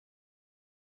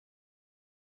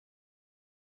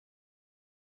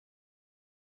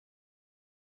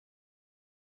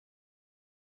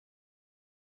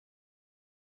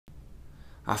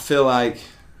I feel like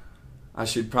I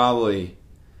should probably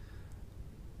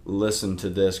listen to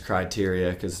this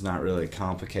criteria because it's not really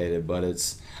complicated, but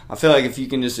I feel like if you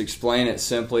can just explain it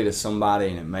simply to somebody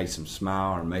and it makes them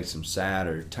smile or makes them sad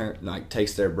or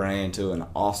takes their brain to an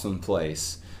awesome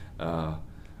place or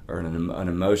an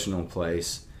emotional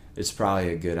place, it's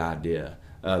probably a good idea.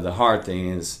 The hard thing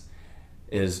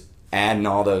is adding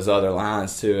all those other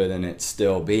lines to it and it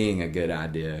still being a good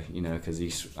idea,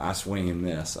 because I swing and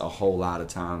miss a whole lot of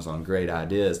times on great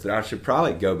ideas that I should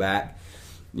probably go back,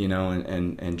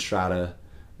 and try to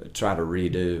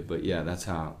redo. But yeah, that's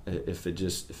how. If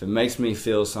it makes me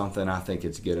feel something, I think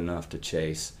it's good enough to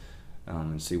chase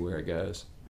and see where it goes.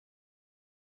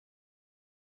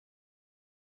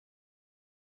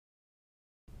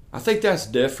 I think that's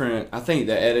different. I think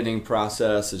the editing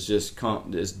process is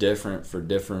different for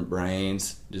different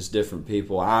brains, just different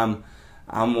people. I'm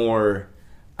more.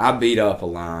 I beat up a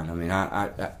line. I mean,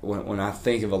 when I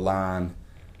think of a line,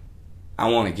 I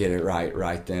want to get it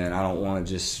right then. I don't want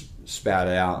to just spout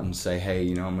it out and say, hey,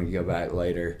 I'm going to go back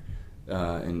later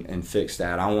and fix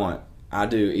that. I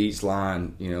do each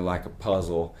line, like a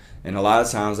puzzle. And a lot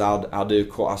of times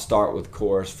I'll start with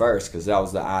chorus first because that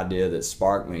was the idea that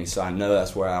sparked me. So I know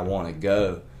that's where I want to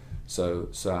go. So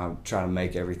I try to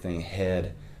make everything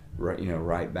head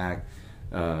right back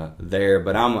there.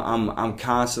 But I'm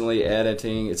constantly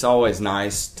editing. It's always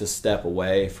nice to step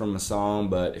away from a song,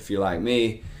 but if you're like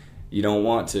me, you don't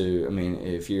want to. I mean,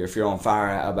 if you're on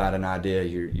fire about an idea,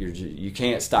 you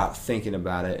can't stop thinking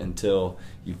about it until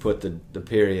you put the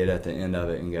period at the end of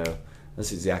it and go,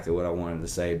 that's exactly what I wanted to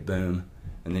say, boom,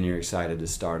 and then you're excited to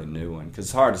start a new one. Because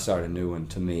it's hard to start a new one,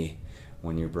 to me,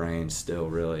 when your brain's still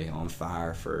really on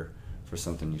fire for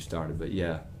something you started. But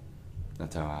yeah,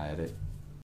 that's how I edit.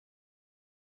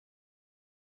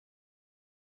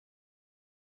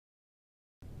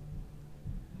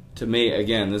 To me,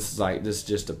 again, this is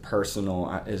just a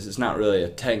personal. It's not really a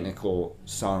technical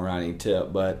songwriting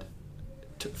tip, but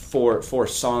for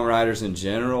songwriters in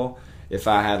general, if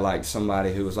I had like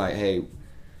somebody who was like, "Hey,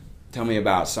 tell me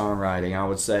about songwriting," I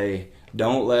would say,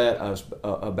 don't let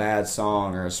a bad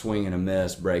song or a swing and a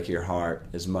miss break your heart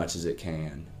as much as it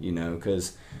can.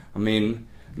 Because I mean,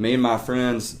 me and my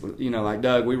friends, like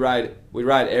Doug, we write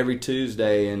every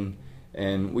Tuesday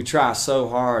and we try so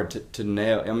hard to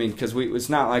nail. I mean, because it's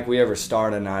not like we ever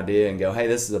start an idea and go, hey,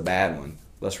 this is a bad one,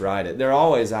 let's write it. There are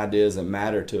always ideas that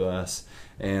matter to us,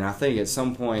 and I think at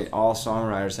some point all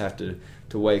songwriters have to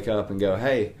wake up and go,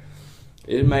 hey,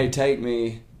 it may take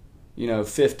me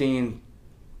 15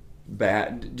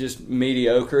 bad, just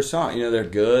mediocre songs. They're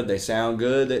good, they sound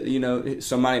good, that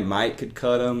somebody could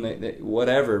cut them,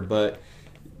 whatever, but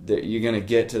you're going to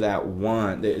get to that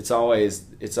one. It's always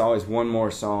one more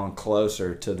song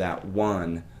closer to that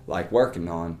one, like Working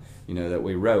On, that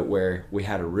we wrote, where we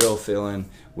had a real feeling,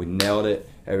 we nailed it,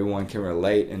 everyone can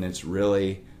relate, and it's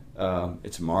really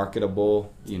it's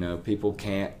marketable. People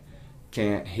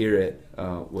can't hear it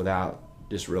without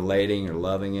just relating or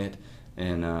loving it,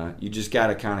 and you just got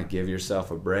to kind of give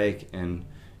yourself a break and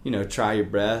try your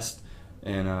best.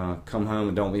 And come home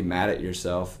and don't be mad at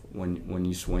yourself when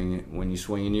you swing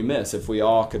and you miss. If we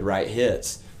all could write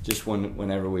hits just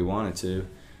whenever we wanted to,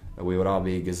 we would all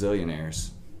be gazillionaires,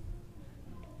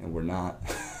 and we're not.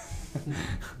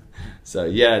 So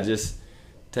yeah, just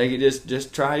take it.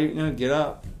 Just try. Get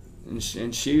up and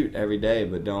shoot every day,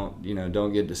 but don't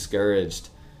get discouraged.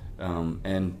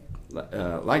 And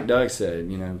like Doug said,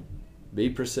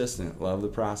 be persistent, love the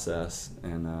process,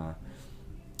 and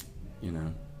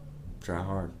try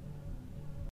hard.